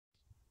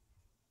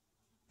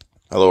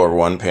Hello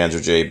everyone,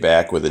 Panzer J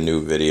back with a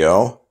new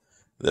video.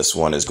 This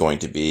one is going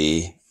to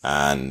be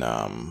on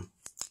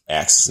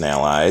Axis and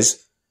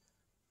Allies,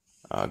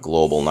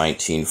 Global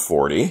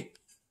 1940.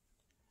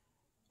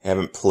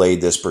 Haven't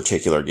played this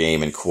particular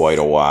game in quite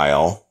a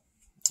while.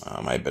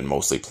 I've been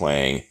mostly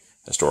playing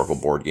Historical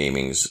Board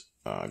Gaming's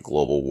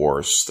Global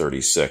Wars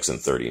 36 and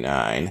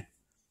 39.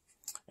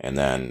 And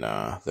then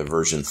the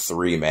version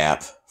 3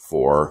 map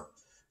for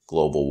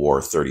Global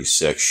War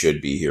 36 should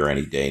be here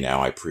any day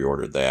now. I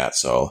pre-ordered that,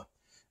 so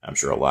I'm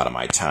sure a lot of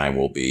my time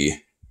will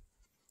be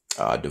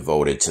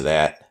devoted to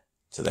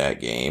that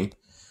game.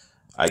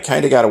 I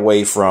kind of got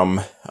away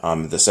from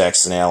this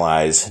Axis and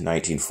Allies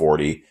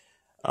 1940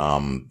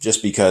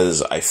 just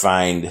because I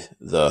find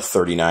the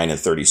 39 and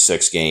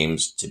 36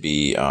 games to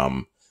be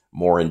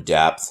more in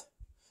depth.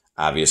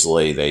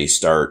 Obviously, they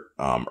start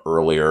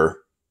earlier,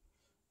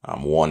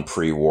 one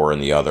pre-war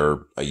and the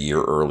other a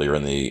year earlier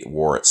in the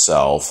war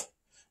itself.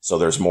 So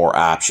there's more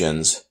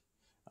options.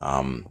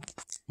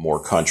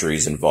 More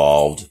countries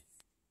involved.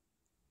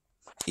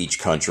 Each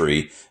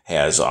country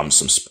has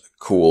some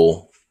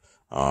cool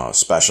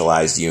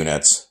specialized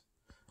units,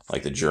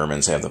 like the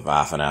Germans have the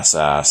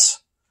Waffen-SS,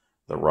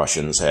 the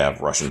Russians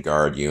have Russian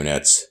Guard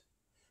units,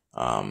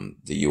 the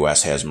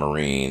U.S. has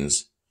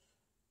Marines,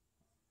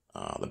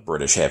 the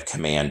British have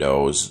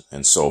commandos,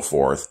 and so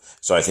forth.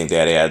 So I think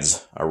that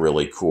adds a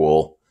really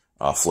cool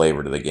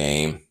flavor to the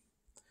game.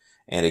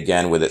 And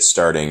again, with it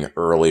starting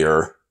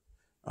earlier,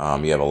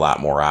 you have a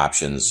lot more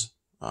options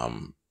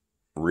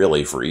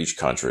really for each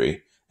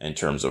country in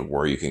terms of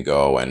where you can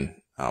go and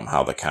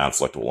how the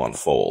conflict will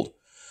unfold.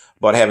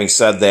 But having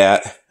said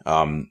that,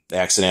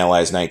 Axis and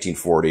Allies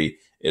 1940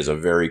 is a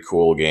very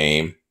cool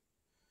game.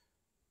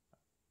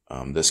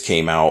 This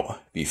came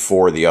out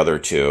before the other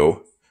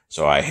two,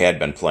 so I had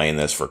been playing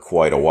this for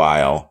quite a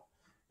while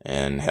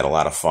and had a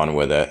lot of fun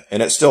with it.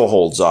 And it still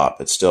holds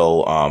up. It's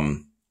still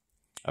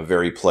a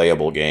very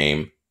playable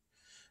game.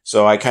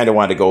 So I kind of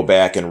wanted to go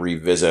back and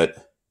revisit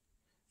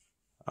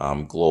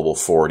Global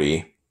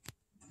 40,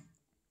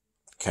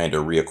 kind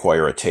of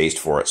reacquire a taste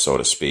for it, so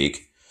to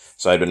speak.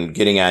 So I've been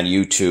getting on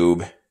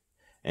YouTube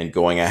and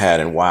going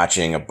ahead and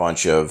watching a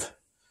bunch of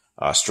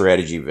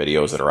strategy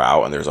videos that are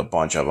out, and there's a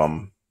bunch of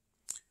them.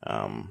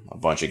 A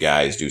bunch of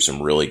guys do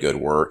some really good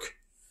work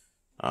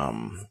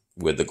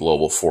with the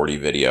Global 40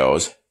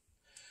 videos.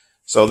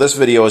 So this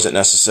video isn't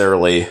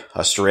necessarily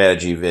a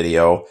strategy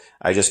video.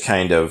 I just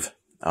kind of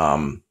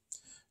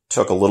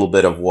took a little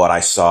bit of what I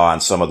saw on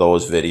some of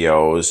those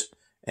videos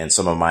and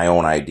some of my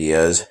own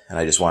ideas, and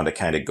I just wanted to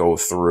kind of go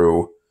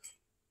through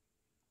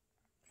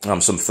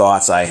some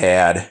thoughts I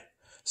had,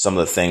 some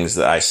of the things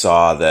that I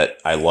saw that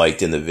I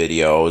liked in the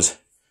videos,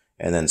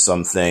 and then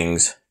some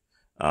things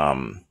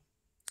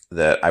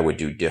that I would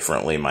do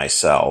differently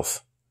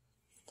myself.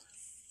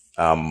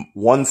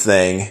 One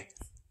thing,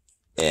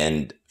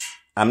 and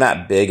I'm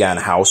not big on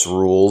house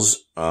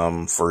rules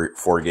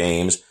for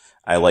games.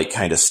 I like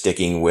kind of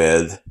sticking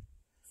with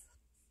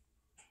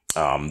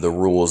the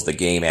rules the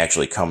game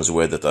actually comes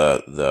with, that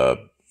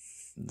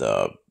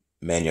the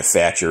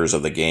manufacturers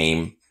of the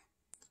game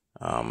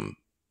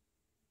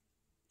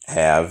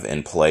have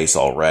in place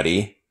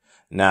already.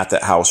 Not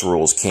that house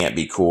rules can't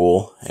be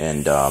cool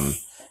and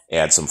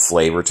add some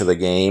flavor to the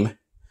game,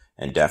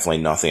 and definitely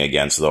nothing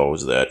against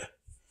those that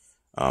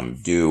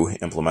do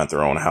implement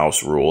their own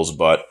house rules,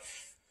 but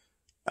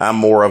I'm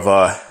more of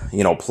a,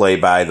 play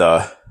by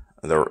the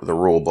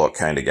rule book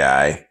kind of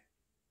guy.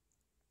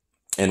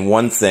 And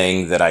one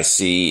thing that I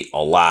see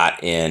a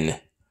lot in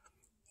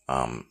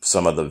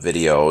some of the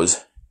videos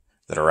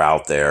that are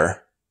out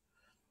there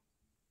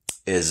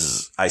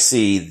is I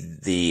see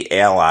the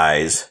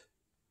Allies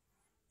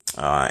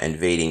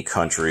invading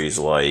countries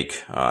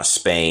like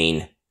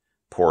Spain,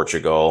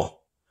 Portugal,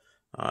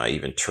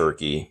 even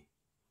Turkey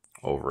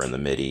over in the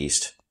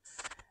Mideast.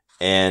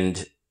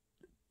 And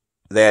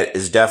that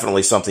is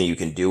definitely something you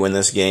can do in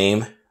this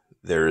game.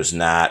 There's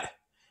not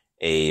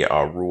a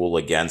rule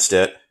against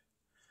it.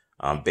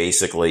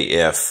 Basically,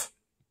 if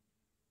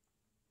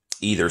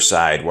either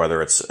side,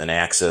 whether it's an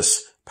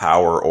Axis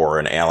power or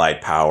an Allied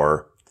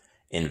power,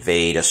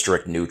 invade a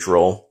strict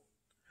neutral,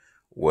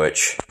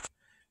 which,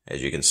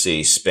 as you can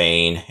see,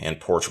 Spain and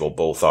Portugal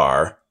both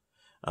are.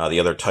 The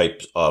other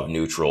type of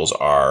neutrals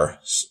are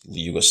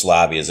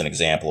Yugoslavia is an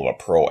example of a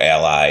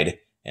pro-Allied,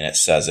 and it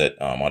says it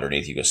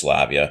underneath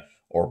Yugoslavia,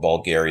 or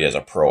Bulgaria is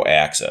a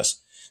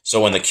pro-Axis.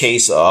 So in the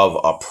case of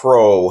a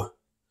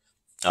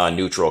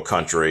pro-neutral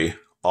country,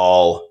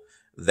 all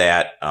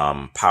that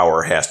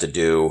power has to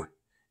do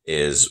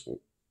is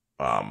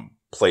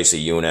place a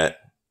unit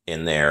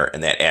in there,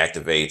 and that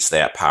activates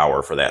that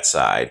power for that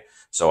side.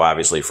 So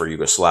obviously for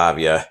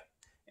Yugoslavia,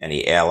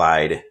 any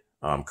Allied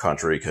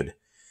country could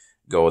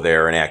go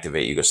there and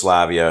activate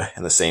Yugoslavia,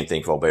 and the same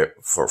thing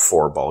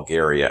for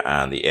Bulgaria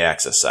on the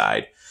Axis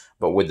side.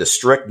 But with the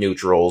strict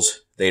neutrals,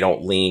 they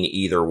don't lean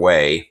either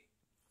way.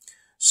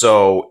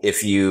 So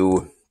if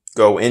you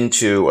go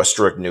into a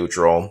strict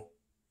neutral,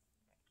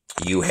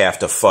 you have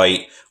to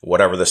fight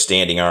whatever the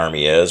standing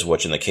army is,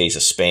 which in the case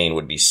of Spain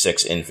would be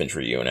 6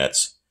 infantry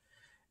units.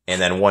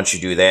 And then once you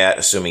do that,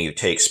 assuming you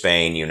take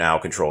Spain, you now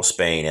control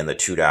Spain and the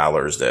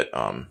 $2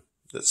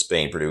 that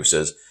Spain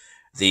produces.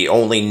 The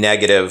only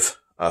negative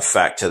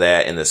effect to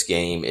that in this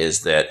game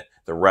is that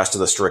the rest of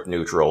the strict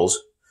neutrals,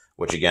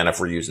 which again, if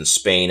we're using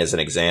Spain as an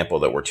example,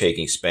 that we're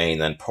taking Spain,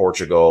 then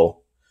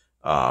Portugal,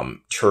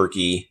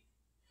 Turkey,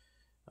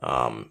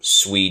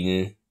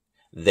 Sweden,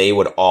 they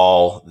would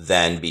all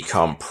then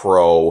become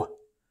pro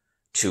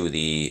to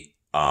the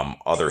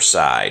other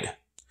side.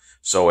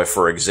 So if,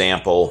 for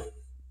example,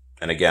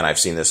 and again, I've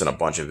seen this in a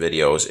bunch of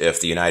videos,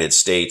 if the United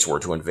States were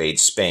to invade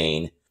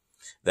Spain,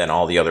 then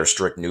all the other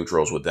strict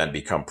neutrals would then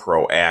become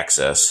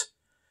pro-Axis.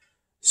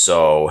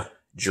 So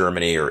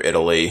Germany or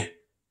Italy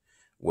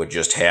would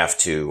just have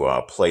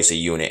to place a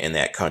unit in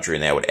that country,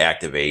 and that would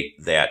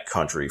activate that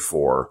country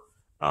for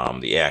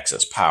the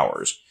Axis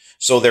powers.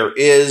 So there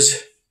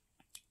is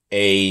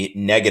a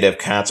negative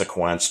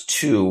consequence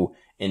to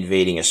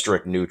invading a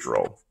strict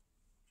neutral.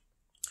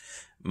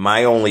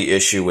 My only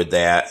issue with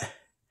that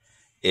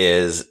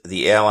is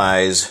the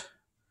Allies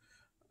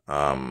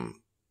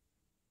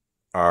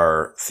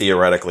are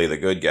theoretically the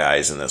good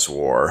guys in this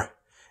war,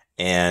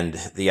 and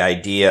the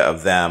idea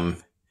of them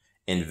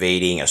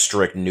invading a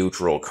strict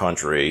neutral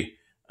country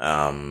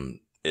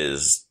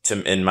is,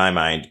 in my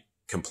mind,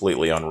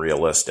 completely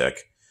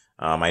unrealistic.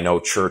 I know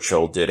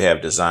Churchill did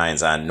have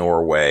designs on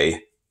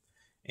Norway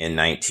in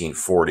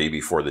 1940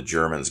 before the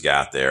Germans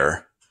got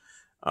there.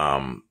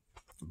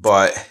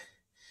 But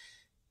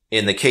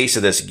in the case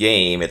of this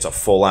game, it's a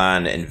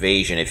full-on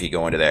invasion. If you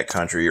go into that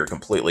country, you're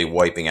completely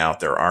wiping out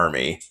their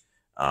army.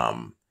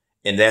 And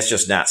that's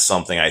just not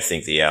something I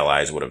think the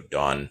Allies would have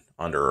done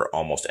under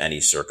almost any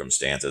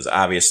circumstances.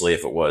 Obviously,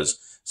 if it was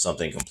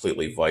something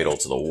completely vital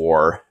to the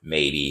war,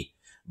 maybe.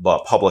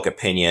 But public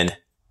opinion,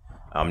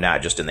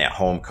 not just in that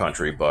home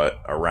country,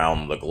 but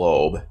around the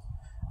globe.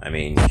 I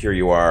mean, here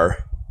you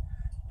are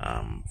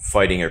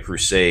fighting a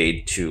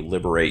crusade to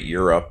liberate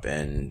Europe,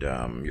 and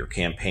you're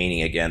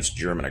campaigning against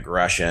German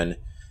aggression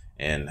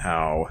and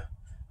how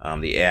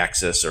the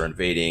Axis are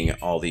invading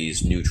all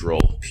these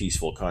neutral,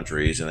 peaceful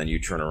countries, and then you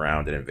turn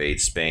around and invade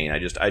Spain. I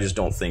just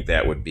don't think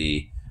that would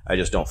be. I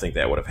just don't think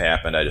that would have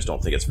happened. I just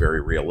don't think it's very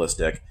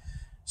realistic.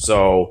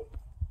 So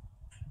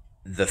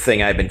the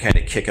thing I've been kind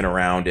of kicking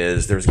around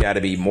is there's got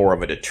to be more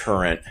of a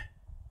deterrent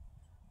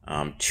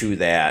to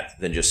that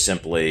than just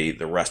simply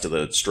the rest of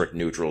the strict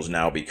neutrals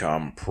now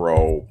become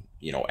pro,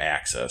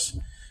 Axis.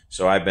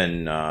 So I've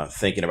been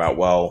thinking about,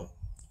 well,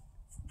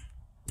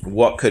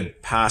 what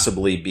could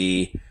possibly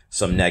be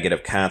some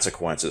negative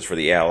consequences for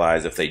the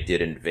Allies if they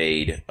did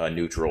invade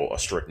a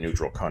strict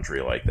neutral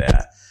country like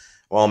that?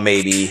 Well,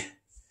 maybe,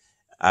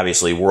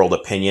 obviously, world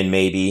opinion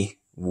maybe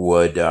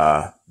would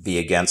be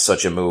against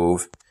such a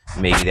move.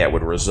 Maybe that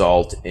would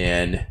result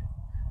in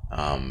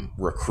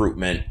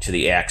recruitment to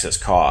the Axis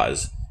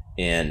cause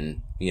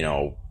in,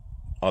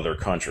 other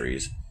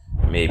countries.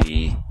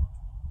 Maybe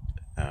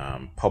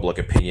public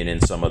opinion in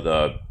some of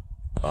the,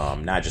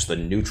 not just the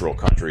neutral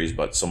countries,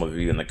 but some of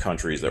even the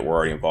countries that were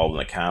already involved in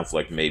the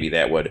conflict, maybe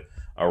that would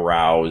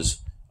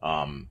arouse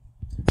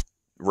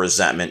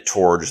resentment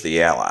towards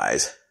the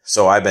Allies.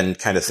 So I've been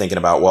kind of thinking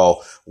about,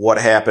 well, what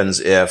happens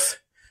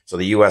if, so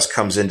the U.S.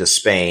 comes into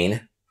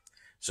Spain,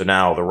 so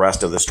now the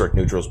rest of the strict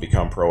neutrals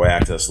become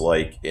pro-Axis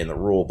like in the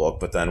rule book,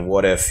 but then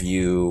what if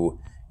you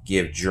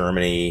give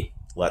Germany,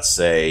 let's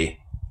say,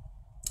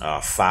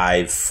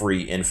 5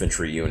 free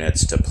infantry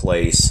units to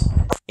place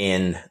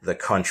in the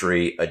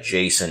country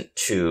adjacent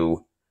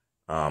to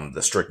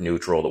the strict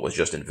neutral that was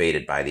just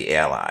invaded by the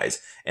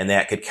Allies. And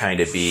that could kind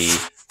of be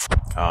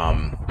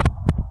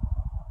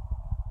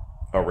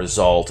a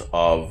result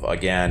of,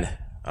 again,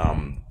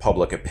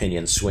 public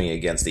opinion swinging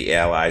against the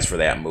Allies for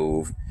that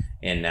move.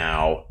 And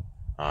now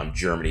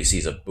Germany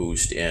sees a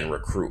boost in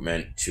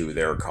recruitment to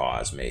their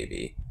cause,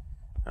 maybe.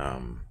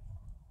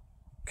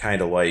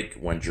 Kind of like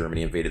when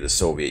Germany invaded the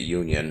Soviet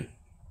Union.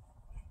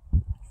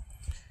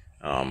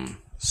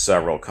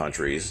 Several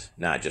countries,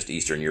 not just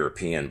Eastern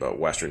European, but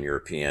Western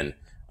European,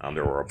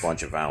 there were a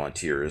bunch of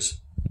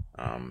volunteers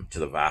to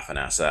the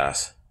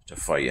Waffen-SS to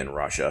fight in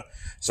Russia.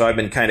 So I've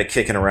been kind of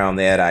kicking around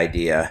that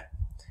idea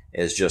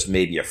as just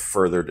maybe a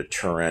further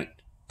deterrent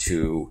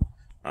to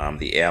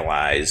the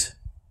Allies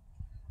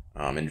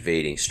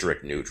invading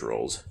strict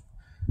neutrals.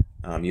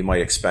 You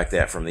might expect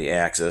that from the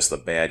Axis, the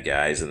bad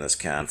guys in this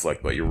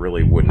conflict, but you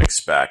really wouldn't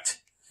expect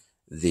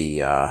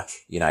the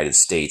United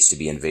States to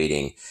be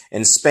invading.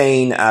 In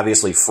Spain,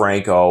 obviously,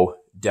 Franco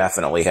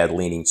definitely had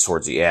leanings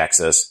towards the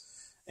Axis,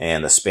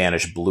 and the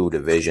Spanish Blue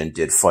Division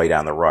did fight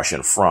on the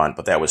Russian front,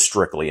 but that was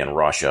strictly in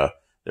Russia.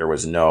 There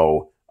was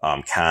no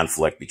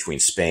conflict between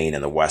Spain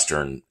and the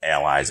Western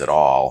Allies at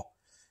all.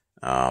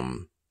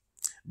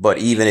 But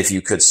even if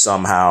you could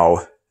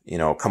somehow,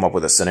 come up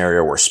with a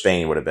scenario where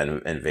Spain would have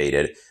been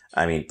invaded,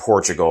 I mean,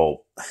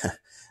 Portugal,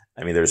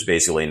 I mean, there's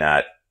basically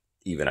not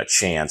even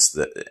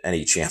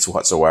any chance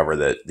whatsoever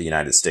that the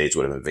United States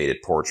would have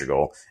invaded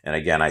Portugal. And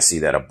again, I see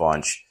that a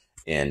bunch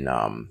in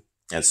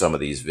some of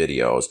these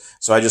videos.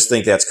 So I just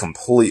think that's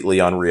completely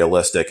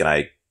unrealistic. And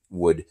I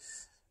would,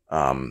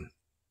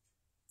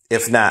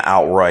 if not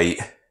outright,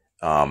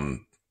 ban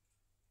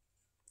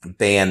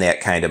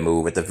that kind of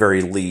move. At the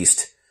very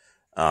least,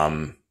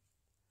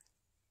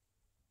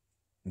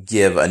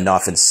 give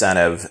enough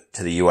incentive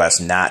to the U.S.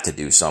 not to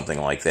do something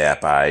like that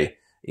by,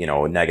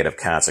 negative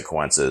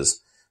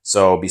consequences.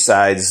 So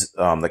besides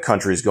the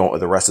countries going,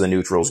 the rest of the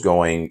neutrals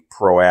going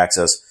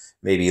pro-Axis,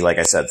 maybe, like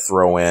I said,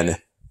 throw in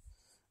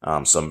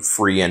some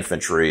free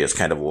infantry as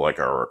kind of like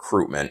a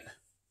recruitment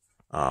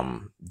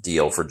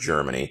deal for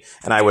Germany.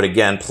 And I would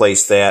again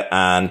place that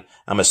on,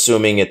 I'm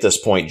assuming at this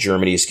point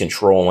Germany is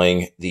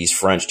controlling these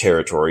French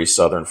territories,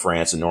 southern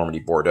France and Normandy,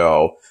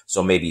 Bordeaux.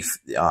 So maybe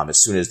as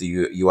soon as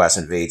the U.S.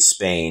 invades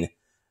Spain,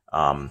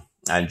 on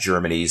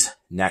Germany's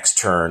next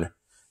turn,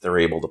 they're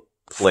able to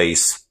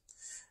place,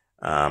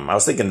 I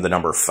was thinking the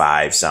number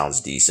 5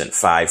 sounds decent,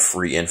 5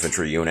 free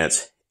infantry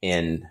units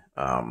in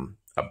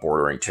a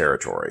bordering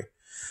territory.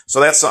 So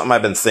that's something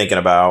I've been thinking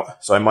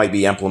about. So I might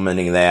be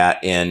implementing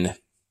that in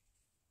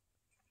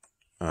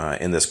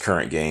this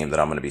current game that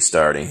I'm going to be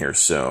starting here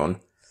soon.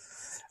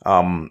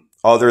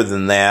 Other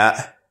than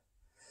that,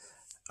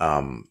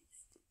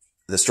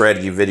 the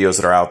strategy videos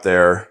that are out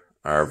there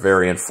are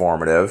very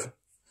informative.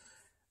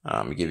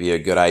 Give you a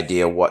good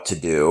idea what to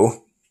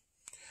do.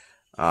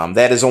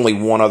 That is only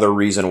one other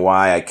reason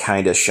why I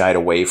kind of shied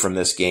away from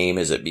this game,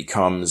 is it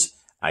becomes,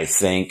 I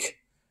think,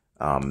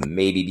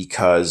 maybe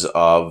because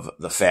of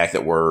the fact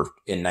that we're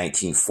in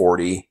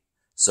 1940.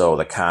 So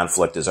the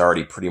conflict is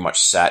already pretty much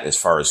set as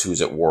far as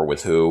who's at war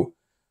with who.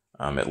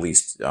 At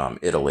least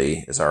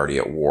Italy is already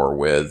at war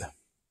with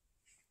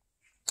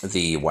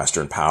the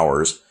Western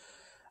powers.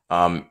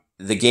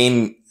 The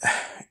game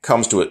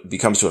becomes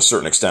to a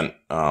certain extent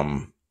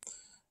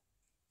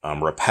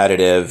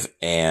repetitive,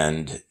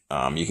 and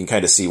you can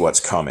kind of see what's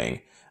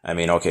coming. I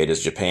mean, okay,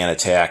 does Japan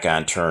attack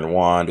on turn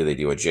 1? Do they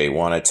do a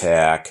J1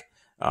 attack?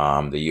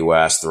 The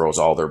U.S. throws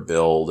all their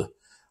build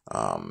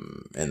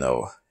in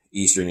the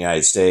eastern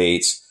United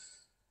States.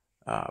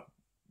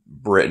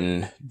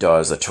 Britain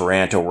does a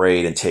Taranto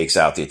raid and takes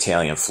out the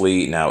Italian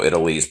fleet. Now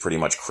Italy is pretty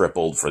much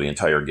crippled for the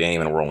entire game,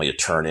 and we're only a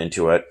turn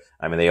into it.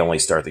 I mean, they only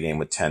start the game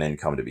with 10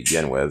 income to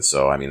begin with,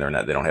 so I mean,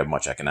 they don't have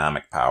much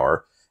economic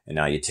power. And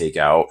now you take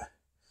out,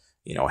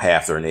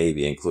 half their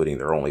navy, including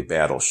their only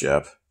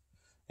battleship,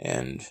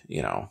 and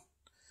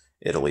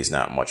Italy's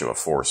not much of a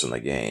force in the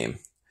game.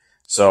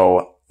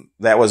 So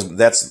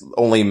that's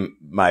only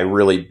my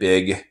really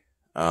big,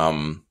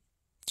 not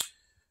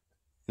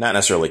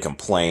necessarily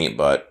complaint,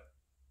 but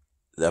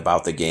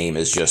about the game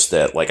is just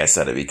that, like I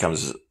said, it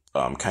becomes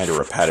kind of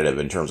repetitive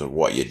in terms of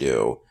what you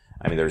do.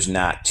 I mean, there's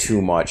not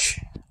too much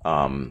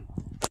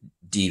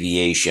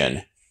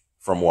deviation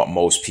from what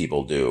most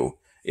people do,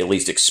 at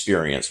least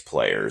experienced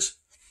players.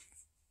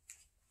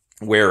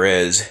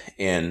 Whereas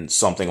in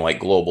something like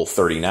Global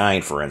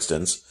 39, for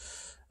instance,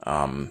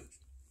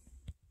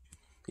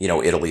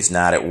 Italy's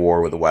not at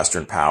war with the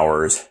Western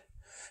powers.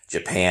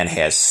 Japan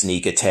has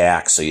sneak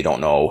attacks, so you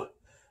don't know.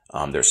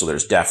 So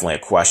there's definitely a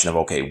question of,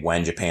 okay,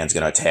 when Japan's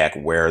going to attack,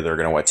 where they're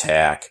going to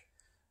attack,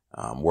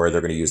 where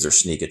they're going to use their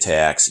sneak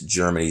attacks.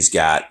 Germany's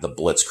got the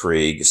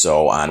Blitzkrieg,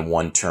 so on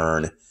one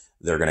turn,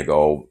 they're going to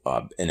go,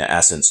 in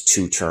essence,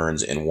 2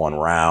 turns in 1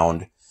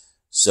 round.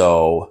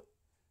 So,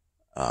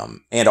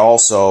 and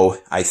also,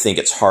 I think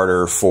it's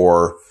harder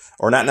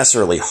or not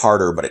necessarily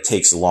harder, but it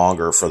takes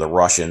longer for the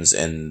Russians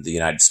and the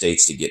United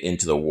States to get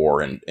into the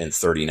war in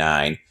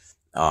 39,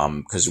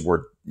 because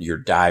you're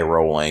die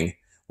rolling.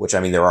 Which, I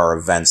mean, there are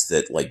events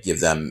that give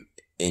them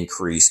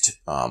increased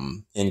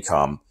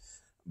income,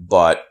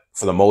 but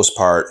for the most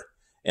part,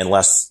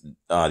 unless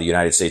the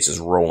United States is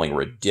rolling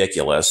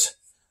ridiculous,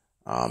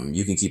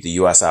 you can keep the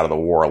U.S. out of the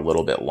war a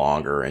little bit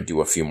longer and do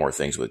a few more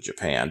things with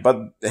Japan.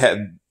 But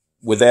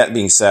with that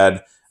being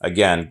said,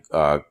 again,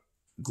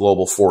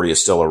 Global 40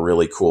 is still a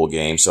really cool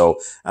game, so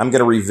I'm going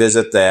to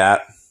revisit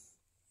that,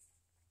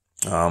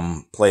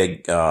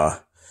 play an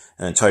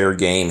entire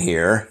game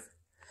here,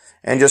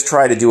 and just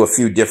try to do a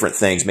few different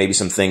things, maybe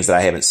some things that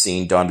I haven't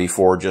seen done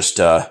before, just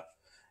to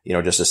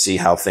see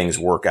how things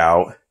work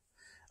out.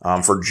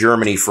 For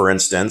Germany, for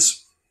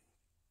instance,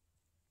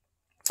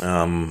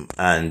 on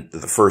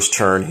the first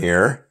turn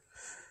here,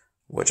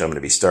 which I'm going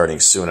to be starting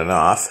soon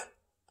enough,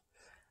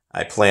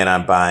 I plan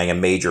on buying a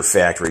major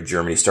factory.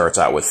 Germany starts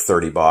out with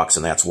 $30,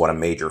 and that's what a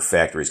major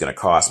factory is going to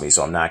cost me.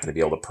 So I'm not going to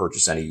be able to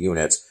purchase any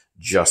units,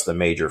 just the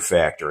major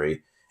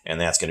factory, and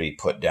that's going to be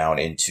put down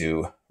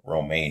into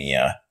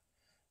Romania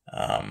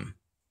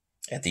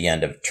at the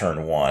end of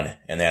turn 1,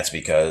 and that's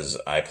because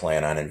I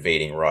plan on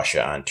invading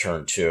Russia on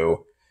turn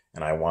 2,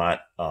 and I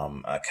want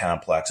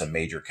a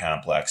major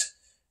complex,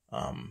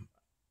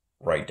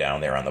 right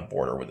down there on the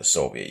border with the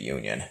Soviet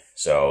Union.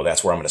 So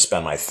that's where I'm going to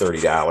spend my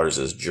 $30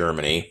 is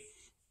Germany.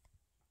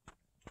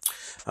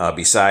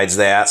 Besides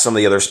that, some of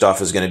the other stuff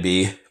is going to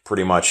be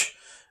pretty much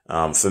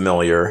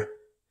familiar.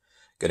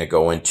 Going to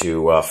go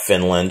into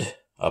Finland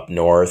up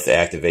north,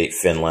 activate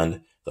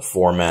Finland, the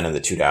 4 men and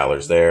the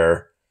 $2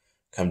 there.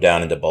 Come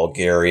down into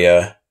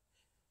Bulgaria,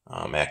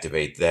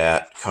 activate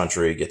that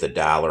country, get the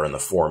 $1 and the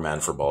 4 men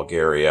for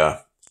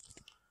Bulgaria.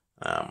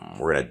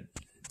 We're going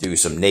to do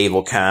some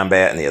naval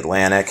combat in the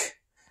Atlantic.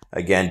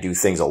 Again, do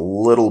things a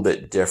little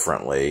bit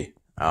differently.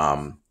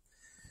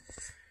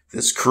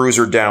 This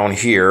cruiser down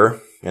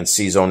here in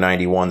C-Zone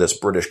 91, this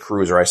British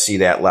cruiser, I see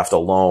that left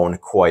alone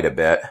quite a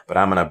bit, but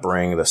I'm going to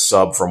bring the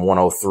sub from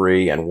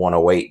 103 and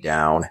 108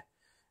 down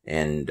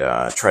and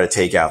try to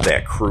take out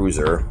that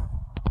cruiser.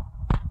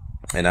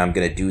 And I'm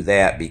going to do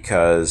that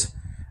because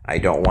I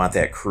don't want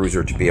that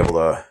cruiser to be able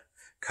to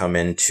come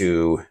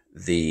into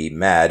the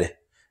Med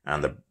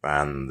on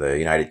the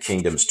United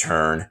Kingdom's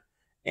turn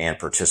and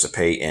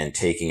participate in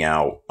taking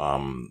out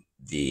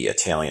the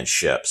Italian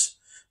ships.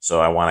 So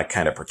I want to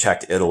kind of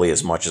protect Italy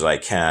as much as I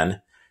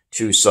can.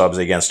 2 subs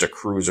against a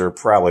cruiser,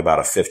 probably about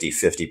a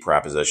 50-50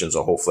 proposition,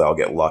 so hopefully I'll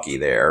get lucky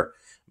there.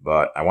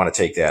 But I want to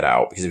take that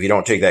out, because if you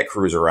don't take that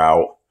cruiser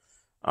out,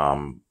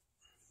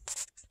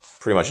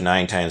 pretty much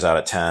 9 times out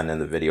of 10 in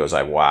the videos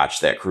I've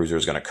watched, that cruiser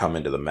is going to come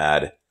into the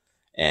Med,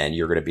 and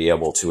you're going to be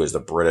able to, as the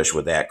British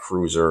with that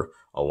cruiser,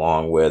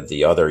 along with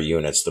the other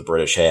units the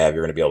British have,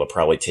 you're going to be able to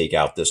probably take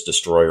out this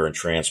destroyer and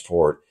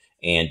transport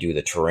and do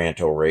the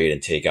Taranto raid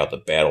and take out the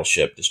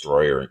battleship,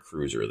 destroyer, and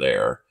cruiser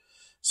there.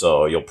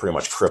 So you'll pretty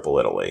much cripple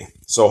Italy.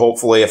 So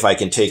hopefully if I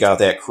can take out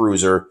that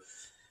cruiser,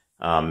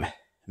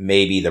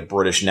 maybe the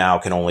British now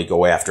can only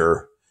go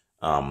after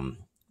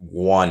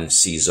 1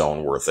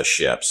 C-Zone worth of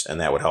ships, and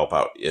that would help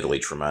out Italy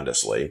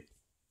tremendously.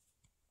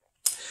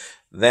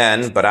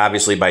 Then, but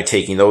obviously by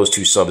taking those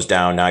 2 subs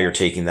down, now you're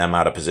taking them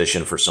out of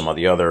position for some of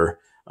the other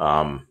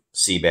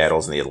sea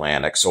battles in the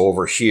Atlantic. So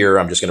over here,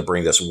 I'm just going to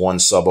bring this 1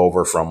 sub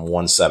over from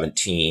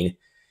 117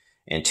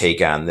 and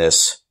take on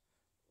this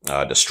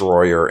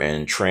destroyer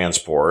and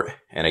transport.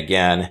 And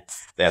again,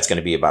 that's going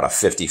to be about a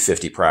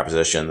 50-50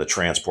 proposition. The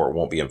transport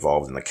won't be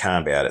involved in the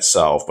combat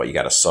itself, but you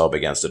got a sub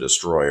against a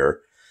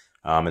destroyer.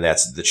 And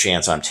that's the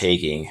chance I'm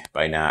taking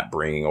by not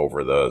bringing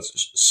over the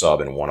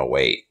sub in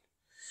 108.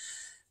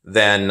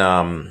 Then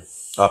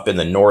up in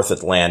the North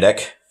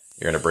Atlantic,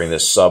 you're going to bring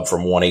this sub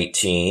from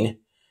 118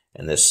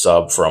 and this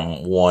sub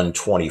from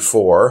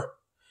 124.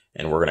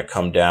 And we're going to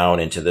come down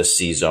into this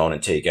C-Zone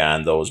and take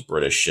on those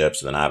British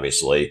ships. And then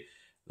obviously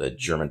the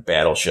German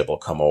battleship will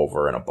come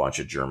over and a bunch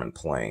of German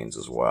planes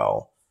as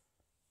well.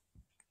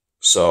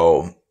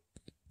 So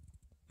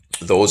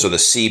those are the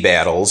sea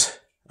battles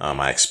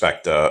I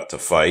expect to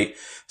fight.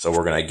 So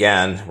we're going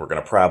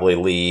to probably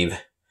leave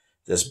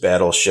this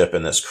battleship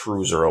and this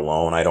cruiser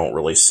alone. I don't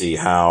really see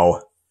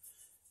how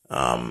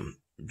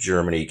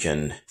Germany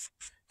can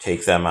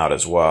take them out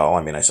as well.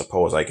 I mean, I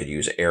suppose I could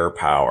use air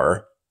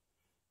power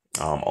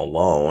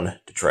alone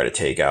to try to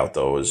take out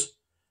those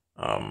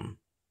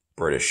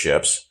British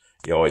ships.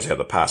 You always have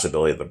the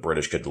possibility that the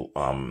British could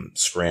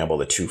scramble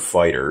the 2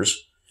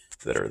 fighters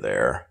that are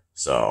there.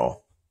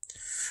 So,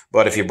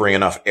 but if you bring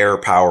enough air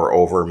power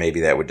over,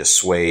 maybe that would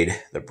dissuade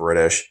the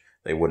British.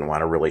 They wouldn't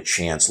want to really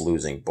chance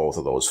losing both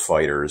of those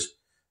fighters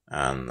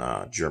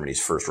on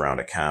Germany's first round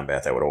of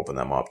combat. That would open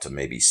them up to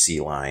maybe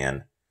Sea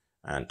Lion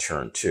on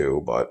turn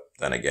 2. But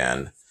then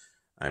again,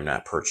 I'm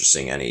not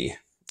purchasing any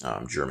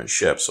German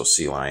ships, so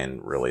Sea Lion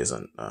really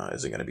isn't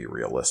going to be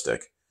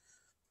realistic.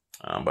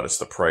 But it's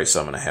the price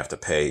I'm going to have to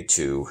pay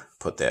to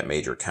put that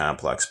major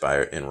complex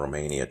in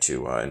Romania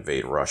to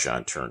invade Russia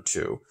on turn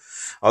 2.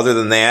 Other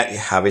than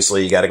that,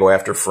 obviously you got to go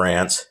after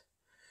France.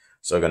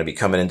 So I'm going to be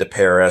coming into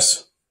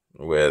Paris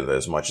with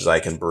as much as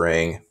I can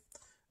bring.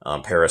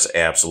 Paris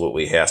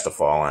absolutely has to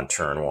fall on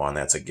turn 1.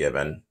 That's a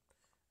given.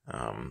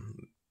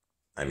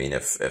 I mean,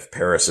 if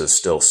Paris is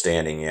still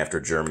standing after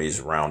Germany's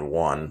round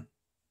 1,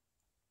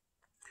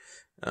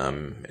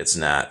 it's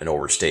not an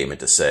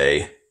overstatement to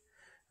say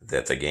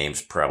that the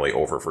game's probably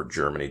over for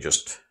Germany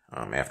just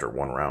after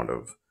 1 round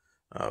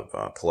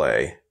of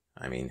play.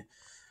 I mean,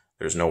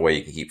 there's no way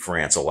you can keep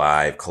France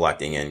alive,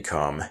 collecting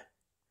income,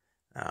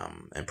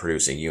 and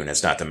producing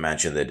units. Not to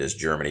mention that as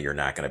Germany, you're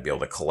not going to be able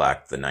to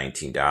collect the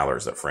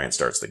 $19 that France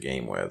starts the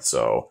game with.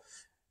 So,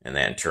 and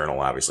that in turn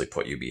will obviously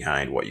put you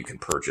behind what you can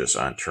purchase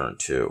on turn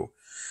 2.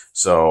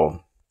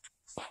 So,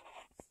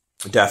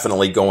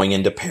 definitely going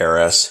into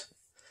Paris.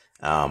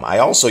 I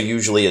also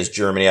usually, as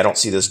Germany, I don't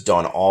see this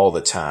done all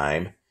the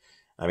time.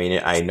 I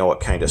mean, I know it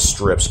kind of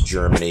strips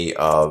Germany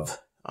of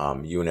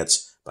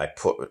units by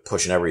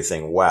pushing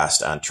everything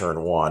west on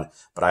turn 1,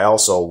 but I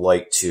also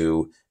like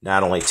to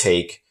not only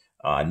take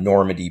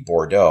Normandy,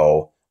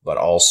 Bordeaux, but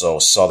also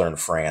southern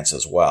France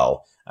as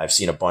well. I've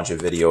seen a bunch of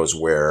videos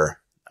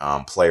where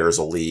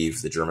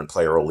the German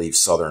player will leave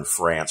southern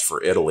France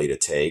for Italy to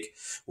take,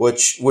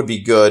 which would be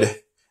good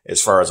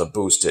as far as a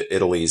boost to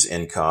Italy's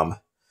income.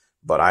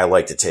 But I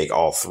like to take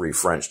all 3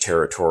 French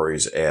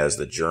territories as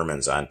the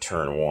Germans on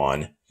turn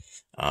 1.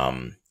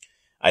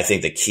 I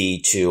think the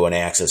key to an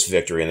Axis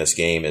victory in this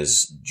game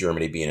is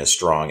Germany being as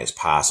strong as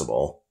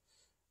possible.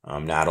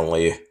 Not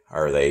only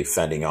are they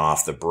fending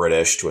off the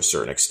British to a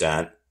certain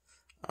extent,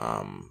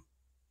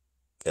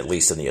 at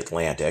least in the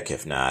Atlantic,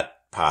 if not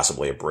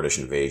possibly a British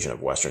invasion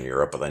of Western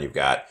Europe, but then you've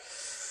got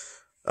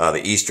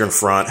the Eastern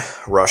Front,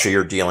 Russia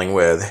you're dealing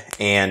with,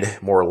 and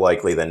more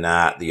likely than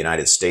not, the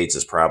United States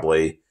is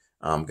probably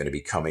going to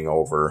be coming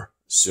over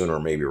sooner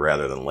maybe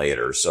rather than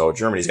later. So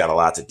Germany's got a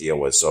lot to deal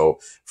with. So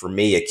for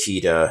me, a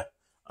key to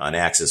an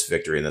Axis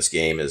victory in this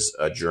game is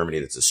a Germany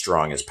that's as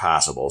strong as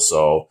possible.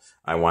 So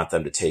I want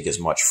them to take as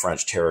much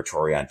French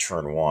territory on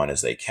turn 1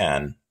 as they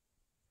can.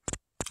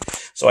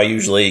 So I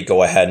usually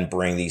go ahead and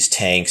bring these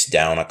tanks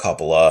down a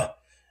couple of,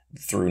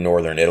 through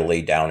northern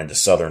Italy, down into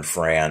southern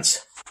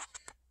France.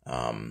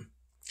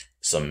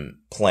 Some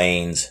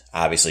planes,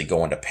 obviously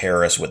going to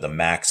Paris with the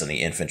mechs and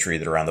the infantry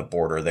that are on the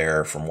border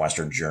there from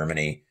Western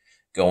Germany,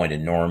 going to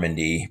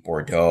Normandy,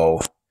 Bordeaux,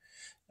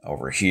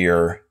 over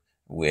here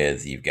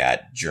with, you've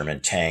got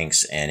German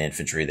tanks and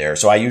infantry there.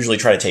 So I usually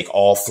try to take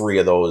all 3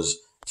 of those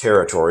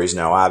territories.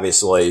 Now,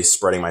 obviously,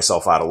 spreading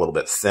myself out a little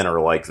bit thinner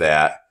like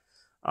that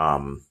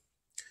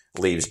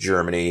leaves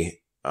Germany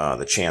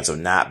the chance of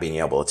not being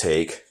able to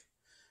take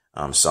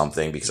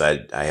something, because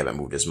I haven't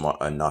moved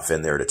enough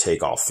in there to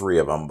take all 3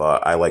 of them,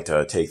 but I like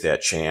to take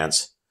that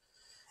chance.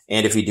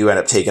 And if you do end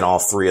up taking all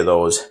 3 of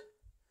those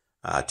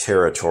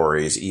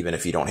territories, even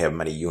if you don't have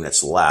many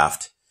units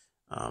left,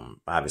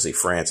 obviously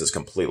France is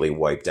completely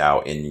wiped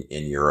out in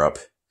Europe,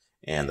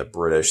 and the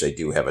British, they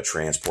do have a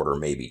transporter,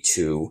 maybe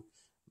 2,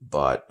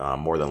 but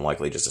more than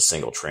likely just a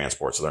single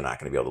transport, so they're not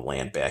going to be able to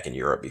land back in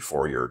Europe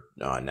before your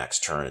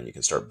next turn, and you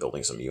can start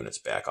building some units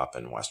back up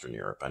in Western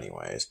Europe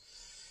anyways.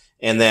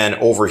 And then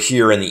over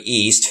here in the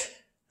east,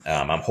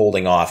 I'm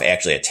holding off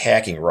actually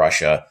attacking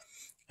Russia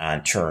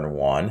on turn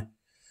 1,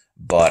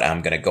 but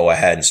I'm going to go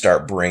ahead and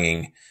start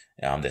bringing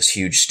this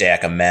huge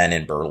stack of men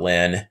in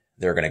Berlin.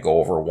 They're going to go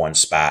over one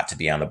spot to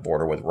be on the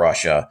border with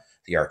Russia.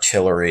 The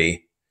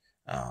artillery,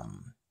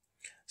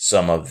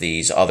 some of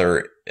these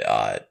other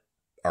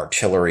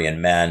artillery and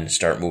men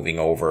start moving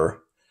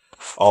over,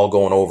 all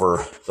going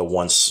over the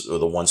one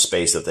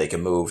space that they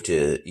can move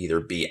to either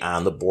be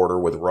on the border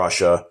with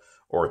Russia,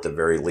 or at the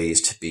very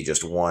least be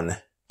just one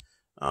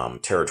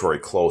territory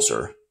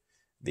closer,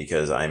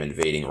 because I'm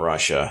invading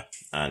Russia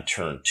on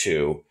turn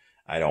 2.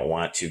 I don't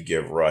want to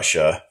give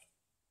Russia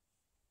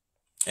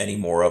any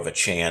more of a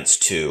chance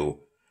to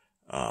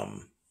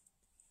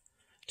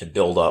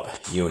build up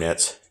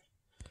units,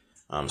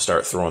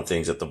 start throwing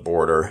things at the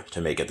border to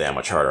make it that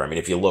much harder. I mean,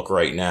 if you look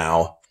right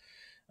now,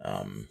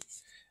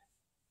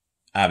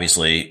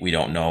 obviously we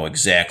don't know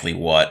exactly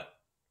what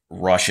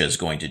Russia is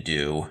going to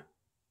do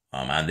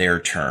on their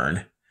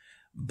turn,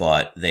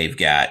 but they've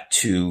got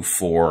 2,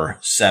 4,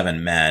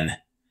 7 men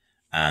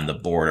on the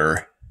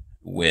border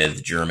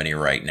with Germany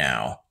right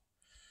now.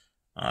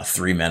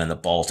 3 men in the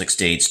Baltic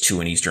states,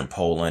 2 in eastern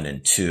Poland,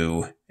 and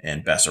 2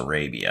 in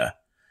Bessarabia.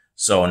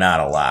 So not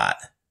a lot.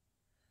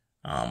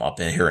 Up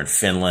in here in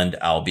Finland,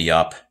 I'll be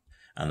up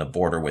on the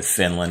border with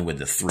Finland with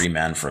the 3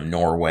 men from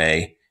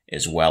Norway,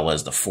 as well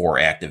as the 4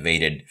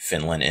 activated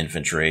Finland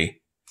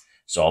infantry.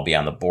 So I'll be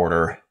on the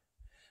border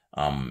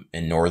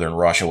in northern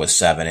Russia with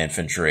 7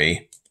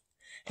 infantry.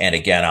 And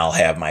again, I'll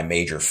have my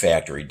major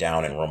factory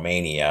down in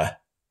Romania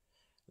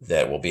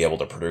that will be able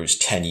to produce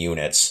 10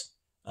 units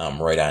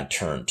right on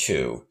turn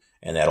 2.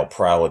 And that'll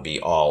probably be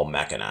all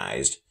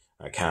mechanized,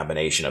 a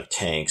combination of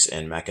tanks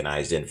and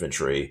mechanized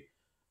infantry,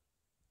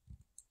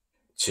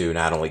 to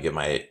not only give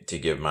my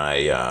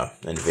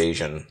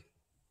invasion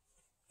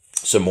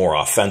some more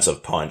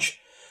offensive punch,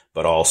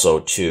 but also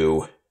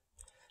to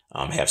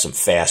have some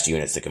fast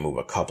units that can move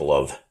a couple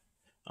of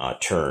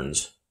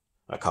turns,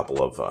 a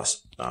couple of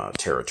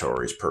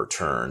territories per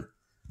turn.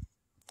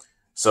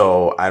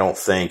 So I don't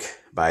think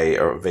by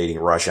invading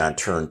Russia on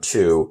turn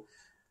 2,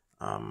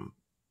 I'm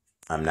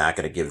not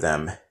going to give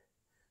them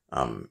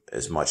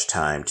as much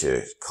time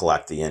to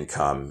collect the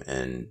income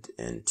and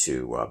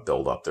to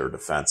build up their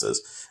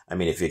defenses. I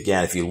mean,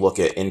 if you look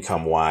at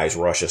income-wise,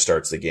 Russia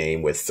starts the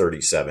game with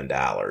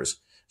 $37.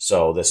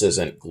 So this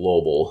isn't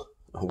global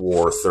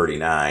war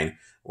 39,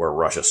 where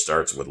Russia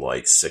starts with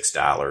like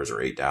 $6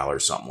 or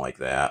 $8, something like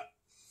that.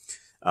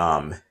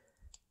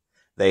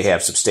 They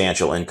have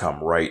substantial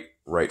income right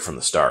from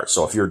the start.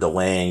 So if you're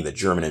delaying the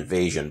German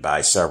invasion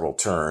by several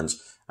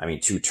turns, I mean,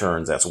 2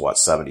 turns, that's what,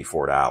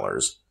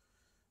 $74.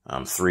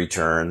 3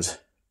 turns,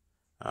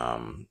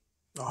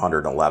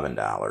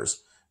 $111.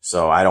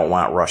 So I don't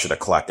want Russia to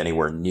collect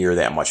anywhere near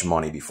that much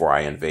money before I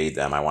invade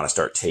them. I want to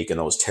start taking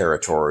those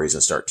territories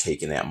and start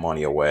taking that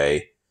money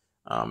away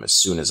as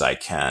soon as I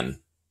can.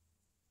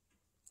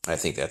 I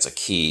think that's a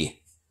key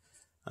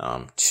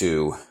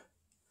to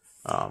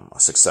a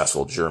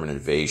successful German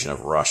invasion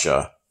of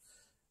Russia,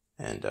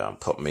 and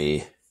put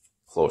me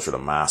closer to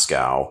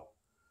Moscow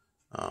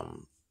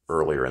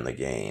earlier in the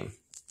game.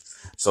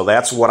 So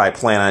that's what I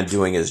plan on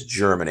doing as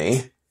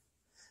Germany.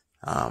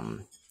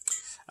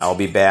 I'll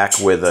be back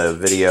with a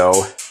video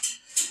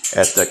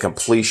at the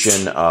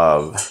completion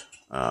of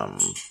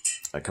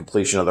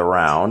the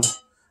round.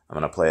 I'm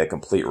going to play a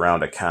complete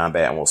round of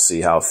combat, and we'll see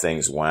how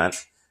things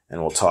went.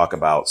 And we'll talk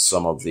about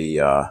some of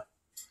the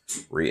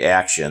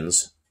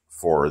reactions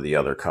for the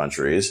other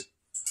countries.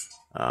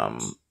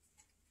 Talking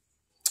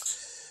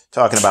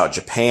about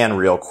Japan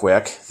real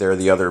quick, they're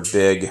the other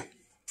big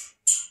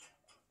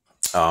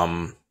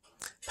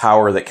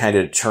power that kind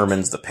of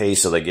determines the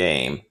pace of the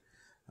game.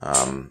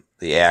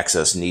 the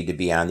Axis need to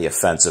be on the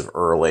offensive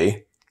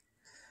early.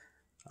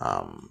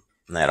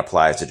 And that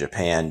applies to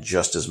Japan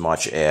just as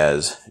much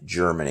as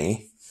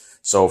Germany.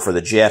 So for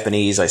the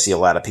Japanese, I see a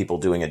lot of people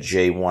doing a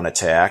J1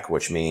 attack,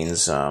 which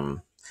means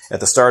at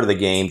the start of the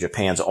game,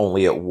 Japan's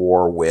only at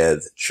war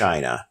with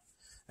China.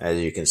 As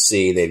you can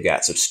see, they've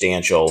got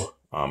substantial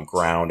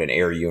ground and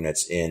air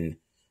units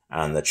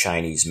on the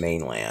Chinese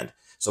mainland.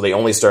 So they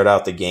only start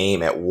out the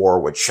game at war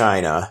with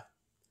China.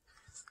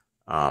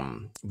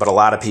 But a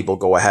lot of people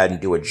go ahead and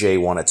do a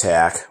J1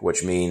 attack,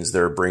 which means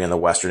they're bringing the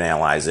Western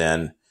Allies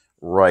in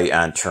right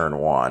on turn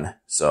 1.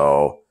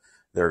 So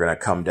they're going to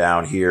come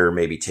down here,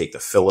 maybe take the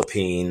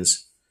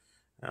Philippines,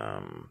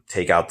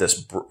 take out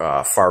this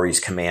Far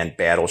East Command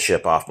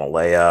battleship off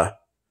Malaya,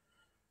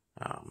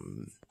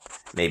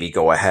 maybe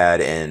go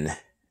ahead and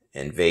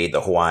invade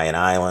the Hawaiian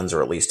Islands,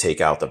 or at least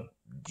take out the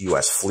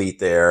U.S. fleet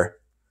there,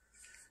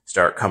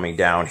 start coming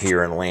down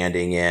here and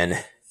landing in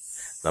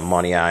the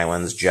Money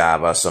Islands,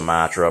 Java,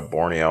 Sumatra,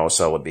 Borneo,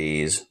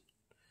 Celebes.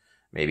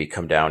 Maybe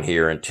come down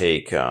here and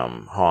take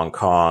Hong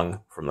Kong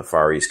from the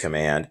Far East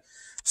Command.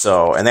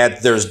 So, and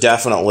there's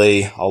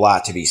definitely a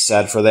lot to be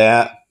said for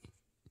that.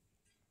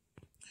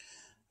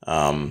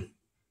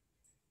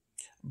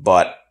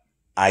 But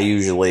I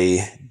usually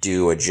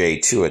do a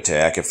J2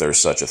 attack if there's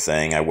such a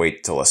thing. I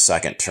wait till a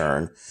second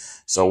turn.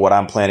 So what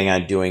I'm planning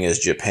on doing is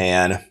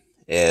Japan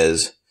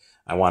is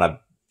I want to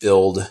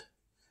build,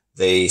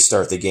 they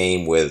start the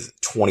game with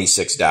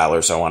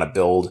 $26. So I want to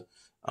build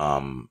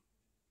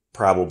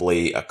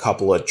probably a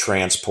couple of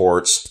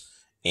transports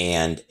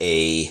and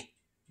a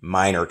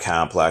minor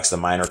complex. The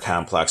minor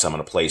complex I'm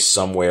going to place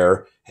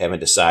somewhere, haven't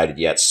decided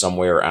yet,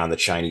 somewhere on the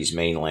Chinese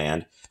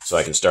mainland, so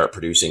I can start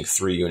producing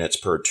 3 units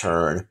per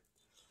turn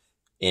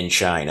in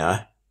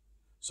China,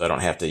 so I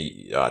don't have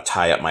to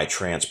tie up my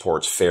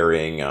transports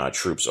ferrying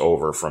troops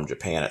over from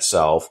Japan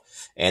itself.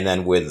 And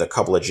then with a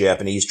couple of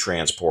Japanese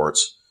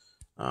transports,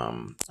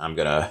 I'm going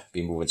to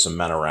be moving some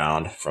men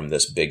around from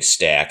this big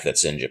stack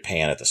that's in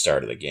Japan at the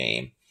start of the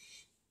game.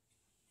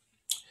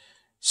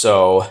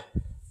 So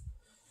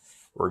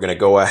we're going to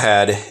go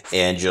ahead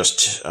and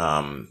just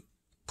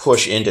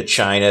push into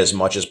China as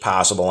much as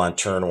possible on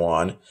turn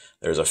 1.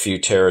 There's a few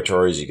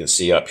territories you can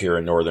see up here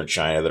in northern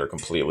China that are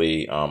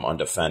completely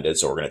undefended,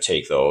 so we're going to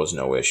take those,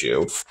 no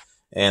issue.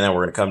 And then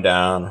we're going to come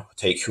down,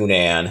 take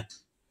Hunan,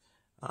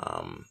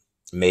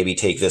 maybe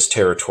take this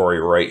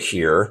territory right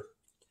here.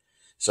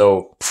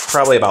 So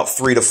probably about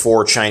 3 to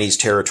 4 Chinese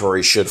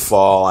territories should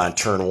fall on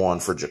turn 1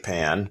 for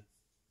Japan.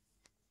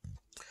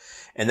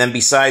 And then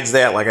besides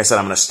that, like I said,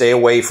 I'm going to stay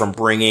away from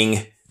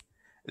bringing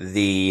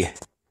the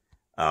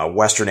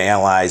Western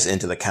Allies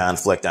into the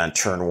conflict on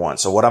turn 1.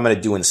 So what I'm going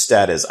to do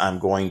instead is I'm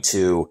going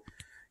to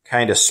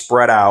kind of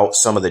spread out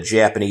some of the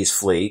Japanese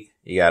fleet.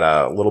 You got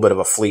a little bit of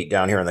a fleet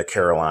down here in the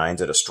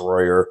Carolines, a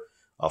destroyer,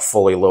 a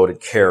fully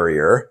loaded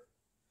carrier.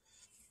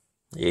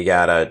 You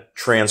got a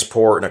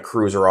transport and a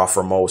cruiser off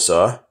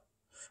Formosa.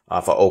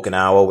 Off of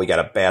Okinawa, we got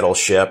a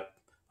battleship,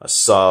 a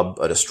sub,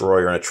 a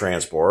destroyer, and a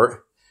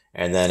transport.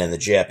 And then in the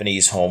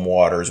Japanese home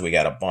waters, we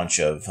got a bunch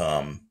of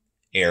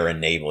air and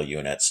naval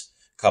units.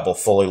 A couple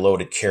fully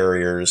loaded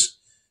carriers,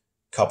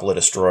 a couple of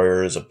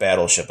destroyers, a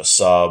battleship, a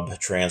sub, a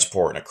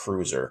transport, and a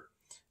cruiser.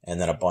 And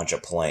then a bunch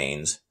of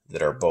planes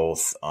that are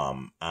both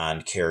on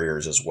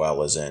carriers as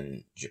well as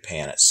in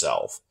Japan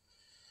itself.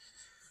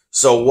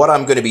 So what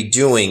I'm going to be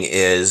doing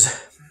is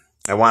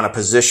I want to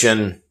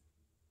position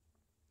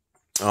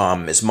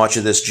as much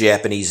of this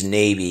Japanese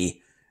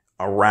Navy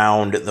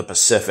around the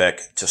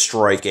Pacific to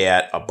strike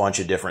at a bunch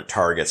of different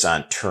targets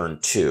on turn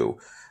 2.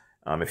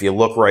 If you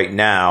look right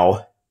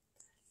now,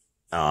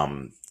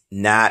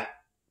 not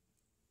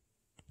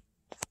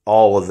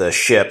all of the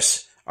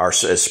ships are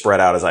as spread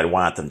out as I'd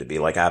want them to be.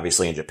 Like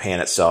obviously in Japan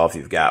itself,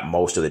 you've got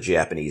most of the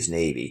Japanese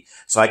Navy.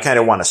 So I kind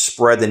of want to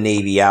spread the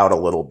Navy out a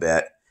little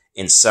bit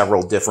in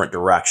several different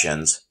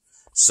directions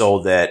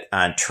so that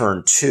on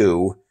turn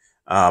 2,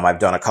 I've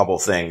done a couple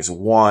things.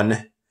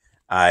 One,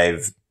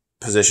 I've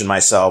positioned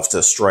myself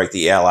to strike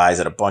the Allies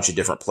at a bunch of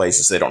different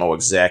places. They don't know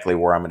exactly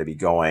where I'm going to be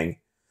going.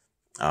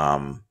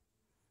 And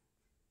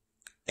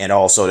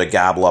also to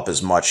gobble up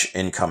as much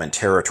income and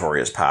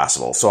territory as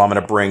possible. So I'm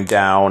going to bring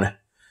down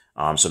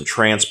some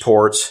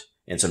transports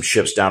and some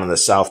ships down in the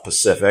South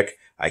Pacific.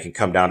 I can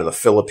come down to the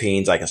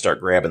Philippines. I can start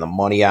grabbing the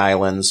Money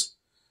Islands.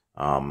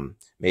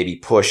 Maybe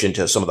push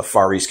into some of the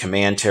Far East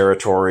Command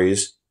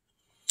territories.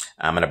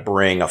 I'm going to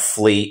bring a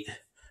fleet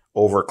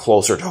over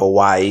closer to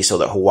Hawaii so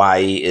that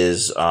Hawaii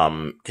is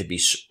could be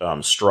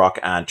struck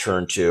on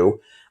turn 2.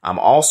 I'm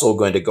also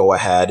going to go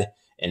ahead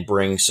and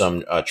bring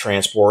some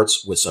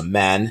transports with some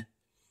men,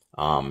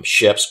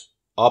 ships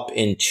up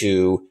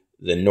into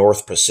the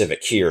North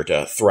Pacific here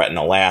to threaten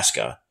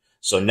Alaska.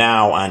 So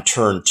now on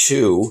turn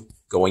 2,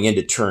 going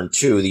into turn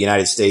 2, the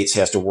United States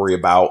has to worry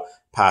about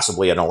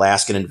possibly an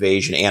Alaskan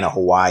invasion and a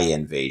Hawaii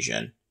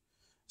invasion.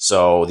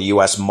 So the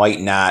U.S. might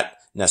not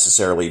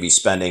necessarily be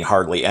spending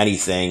hardly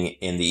anything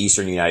in the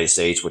eastern United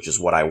States, which is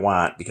what I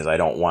want, because I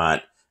don't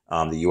want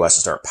the U.S.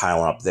 to start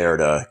piling up there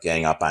to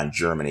gang up on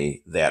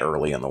Germany that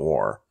early in the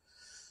war.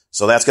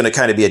 So that's going to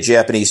kind of be a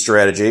Japanese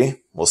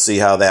strategy. We'll see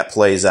how that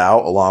plays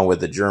out along with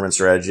the German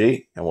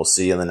strategy, and we'll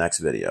see you in the next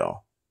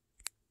video.